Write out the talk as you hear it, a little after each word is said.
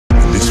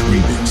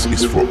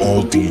This is for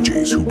all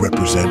DJs who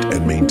represent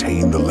and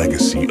maintain the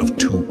legacy of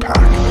Tupac,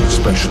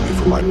 especially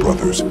for my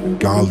brothers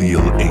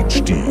Galil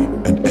HD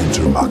and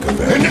Enter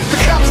Machiavelli. And if the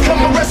cops come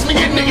arrest me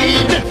in the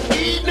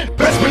evening,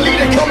 best believe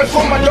they coming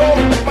for my dog.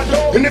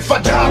 And if I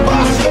die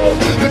by slow,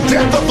 the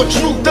death of a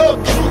true thug.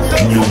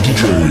 Yo,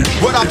 DJ,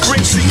 What I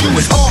bring to you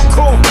is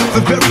hardcore,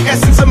 the very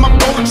essence of my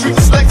poetry.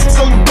 Dyslexic,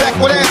 so you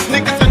backward ass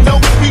niggas that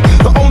don't speak.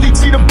 The only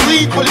tea to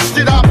bleed for the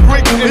shit I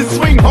bring. And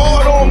swing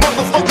hard on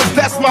motherfuckers,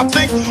 that's my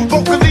thing.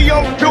 Vocally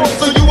on pure,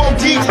 so you on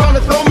D trying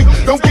to throw me.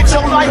 Don't get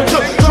your life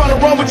took, trying to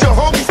run with your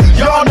homies.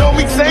 Y'all know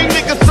me, same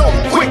niggas so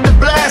quick to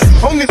blast.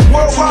 On this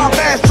worldwide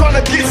mass, trying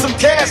to get some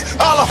cash.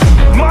 Holla,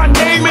 my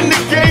name in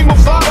the game of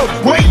follow.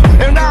 Wait,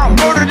 and I'll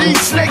murder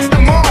these snakes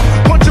tomorrow.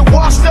 Bunch of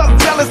washed up,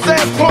 jealous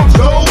ass punks,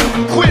 go.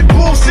 Quit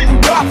bullshitting,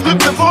 God, flip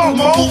the phone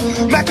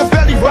mode.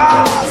 Machiavelli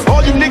rise,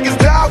 all you niggas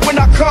die when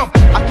I come.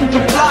 I do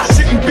the fly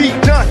shit and be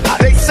done.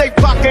 They say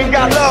Pac ain't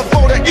got love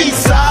for the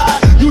east side.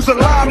 Use a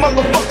line,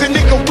 motherfucker,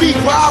 nigga, we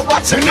ride.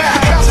 Watch it now.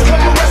 The cops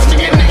come arrest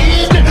me in the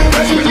evening.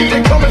 Best believe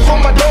they coming for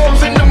my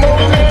dogs in the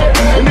morning.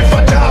 And if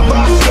I die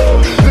by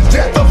slow, the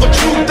death of a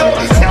true thug.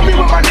 Tell me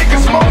when my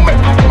niggas moment.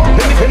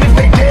 And if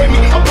they dare me,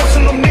 I'm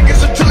busting them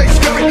niggas until they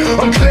scurry.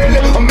 I'm clearly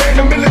a man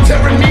of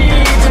military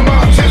needs. And my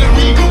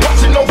artillery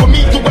watching over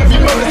me through every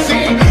murder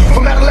scene.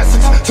 From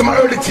adolescence to my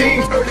early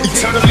teens.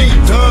 Eternally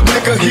thug,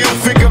 nigga, heel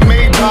figure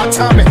made by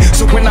timing.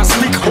 So when I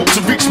speak, hope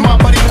to reach my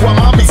buddy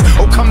Guamamis.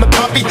 Oh, come to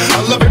Poppy, I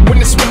love it when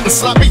it's wet and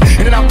sloppy.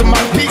 In and out the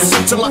mouthpiece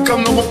until I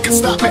come, no one can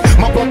stop me.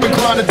 My bump and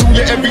grind to do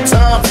you every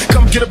time.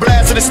 Come get a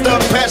blast of this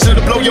thug passion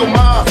to blow your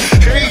mind.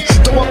 Hey,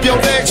 throw up your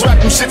legs, wrap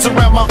them shits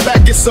around my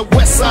back. It's a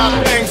west side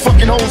thing,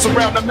 fucking holes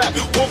around the map.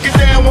 Walking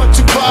down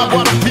 125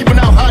 while I'm peeping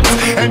out hot.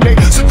 And they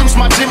seduce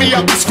my Jimmy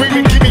out,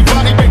 screaming, give me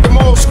body, make them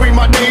all scream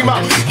my name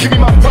out. Give me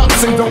my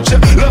props and don't you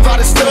love how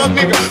this thug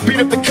nigga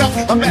beat up the cop.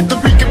 I'm at the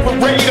Rican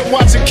parade, I'm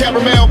watching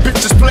caramel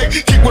bitches play.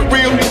 Keep with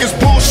real niggas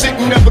bullshit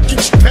and never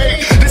get you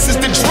paid. This is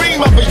the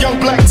dream of a young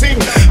black teen.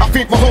 I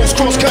feed for hoes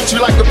cross country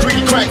like a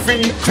greedy crack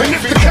fiend. And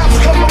if the cops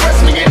come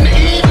arrest me in the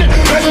evening,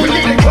 best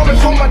believe they coming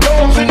for my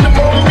dogs in the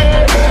morning.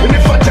 And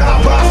if I die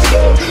by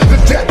slow, the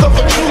death of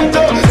a true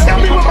thug. Tell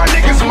me when my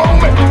niggas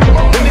moment.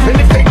 And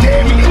if they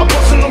dare me, I'm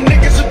busting them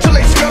niggas until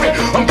they scurry.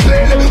 I'm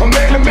clearly a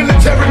man of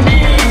military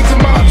needs.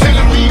 And my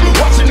artillery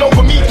watching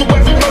over me through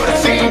every murder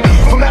scene.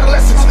 From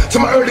adolescence to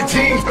my early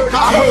teens.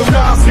 I heard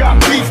Nas got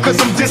beef cause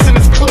I'm dissing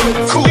his crew.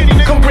 Cool,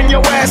 come bring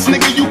your ass,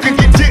 nigga, you can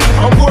get dick.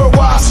 I'm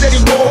worldwide, steady,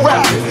 more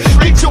rapid.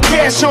 Get your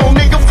cash on,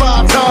 nigga,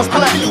 5 times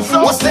black.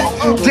 What's that?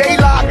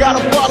 Daylight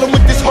got a problem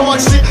with this hard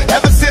shit.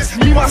 Ever since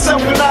me,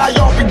 myself, and I,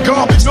 y'all been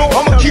garbage.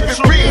 I'ma keep it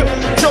real,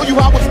 tell you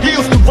how it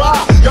feels to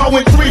ride. Y'all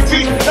went 3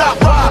 feet, not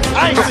ride.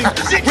 I ain't seen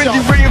shit.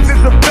 Wendy Williams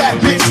is a bad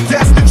bitch,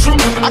 that's the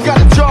truth. I got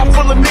a jar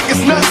full of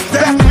niggas nuts,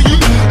 that's for you.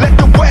 Let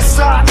the west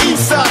side,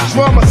 east side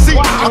drama see.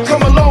 I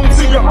come alone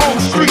to your own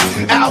street.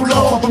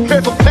 Outlaw,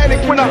 prepare for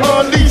panic when I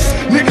unleash.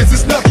 Niggas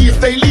is lucky if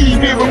they leave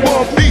here in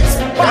one piece.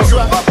 That's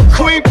right.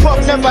 Queen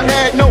Puff never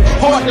had no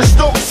heart to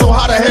stop, so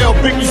how the hell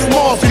Biggie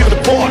Smalls feel the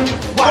part?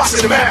 Watch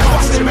it, man.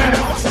 Watch it, man.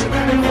 Watch it,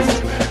 man.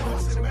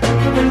 Watch it, man.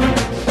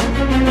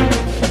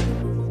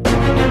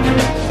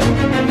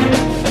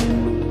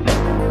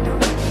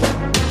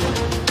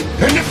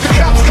 And if the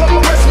cops come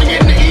arrest me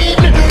in the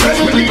evening, best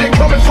believe they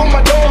coming for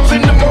my dogs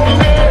in the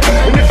morning.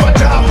 And if I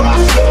die by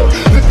slow,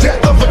 the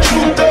death of a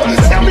true thug.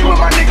 Tell me when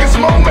my niggas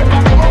moment.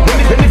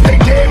 And if they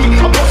dare me,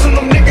 I'm busting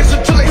them niggas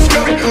until they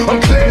scurry. I'm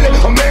clearly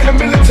a man of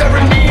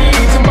military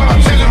needs. And my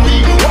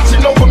artillery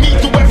watching over me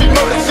through every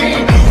murder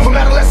scene. From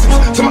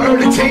adolescence to my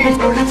early teens.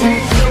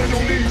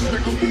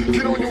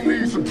 Get on your